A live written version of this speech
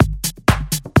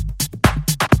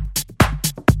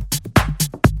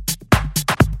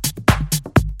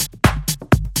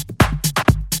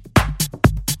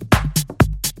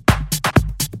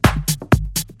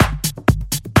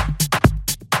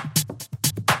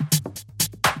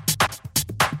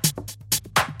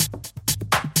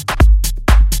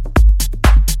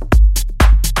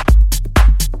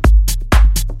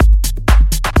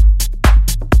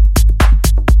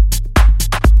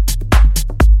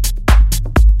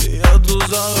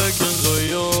sabes quién soy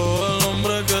yo, el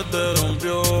hombre que te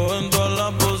rompió, en todas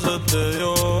las poses te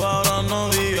dio. Ahora no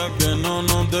digas que no,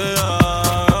 no te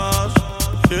hagas,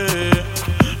 yeah.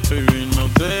 Baby, no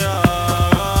te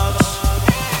hagas.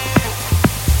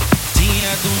 Si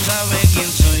ya tú sabes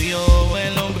quién soy yo,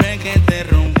 el hombre que te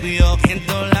rompió, en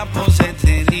todas las poses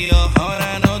te dio.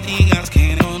 Ahora no digas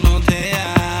que no, no te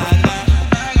hagas.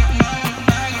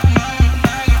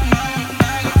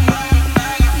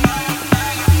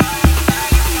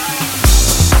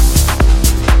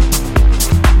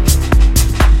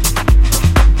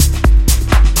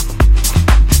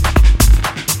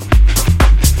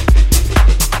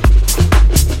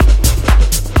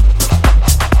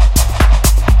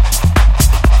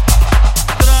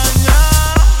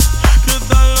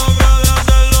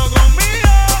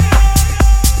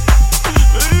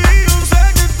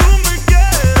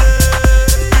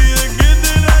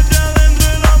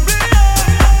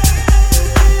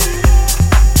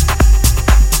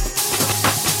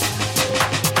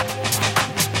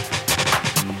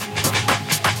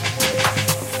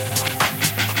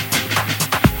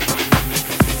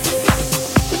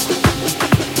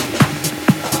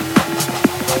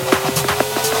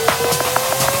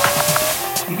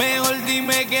 Mejor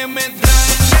dime que me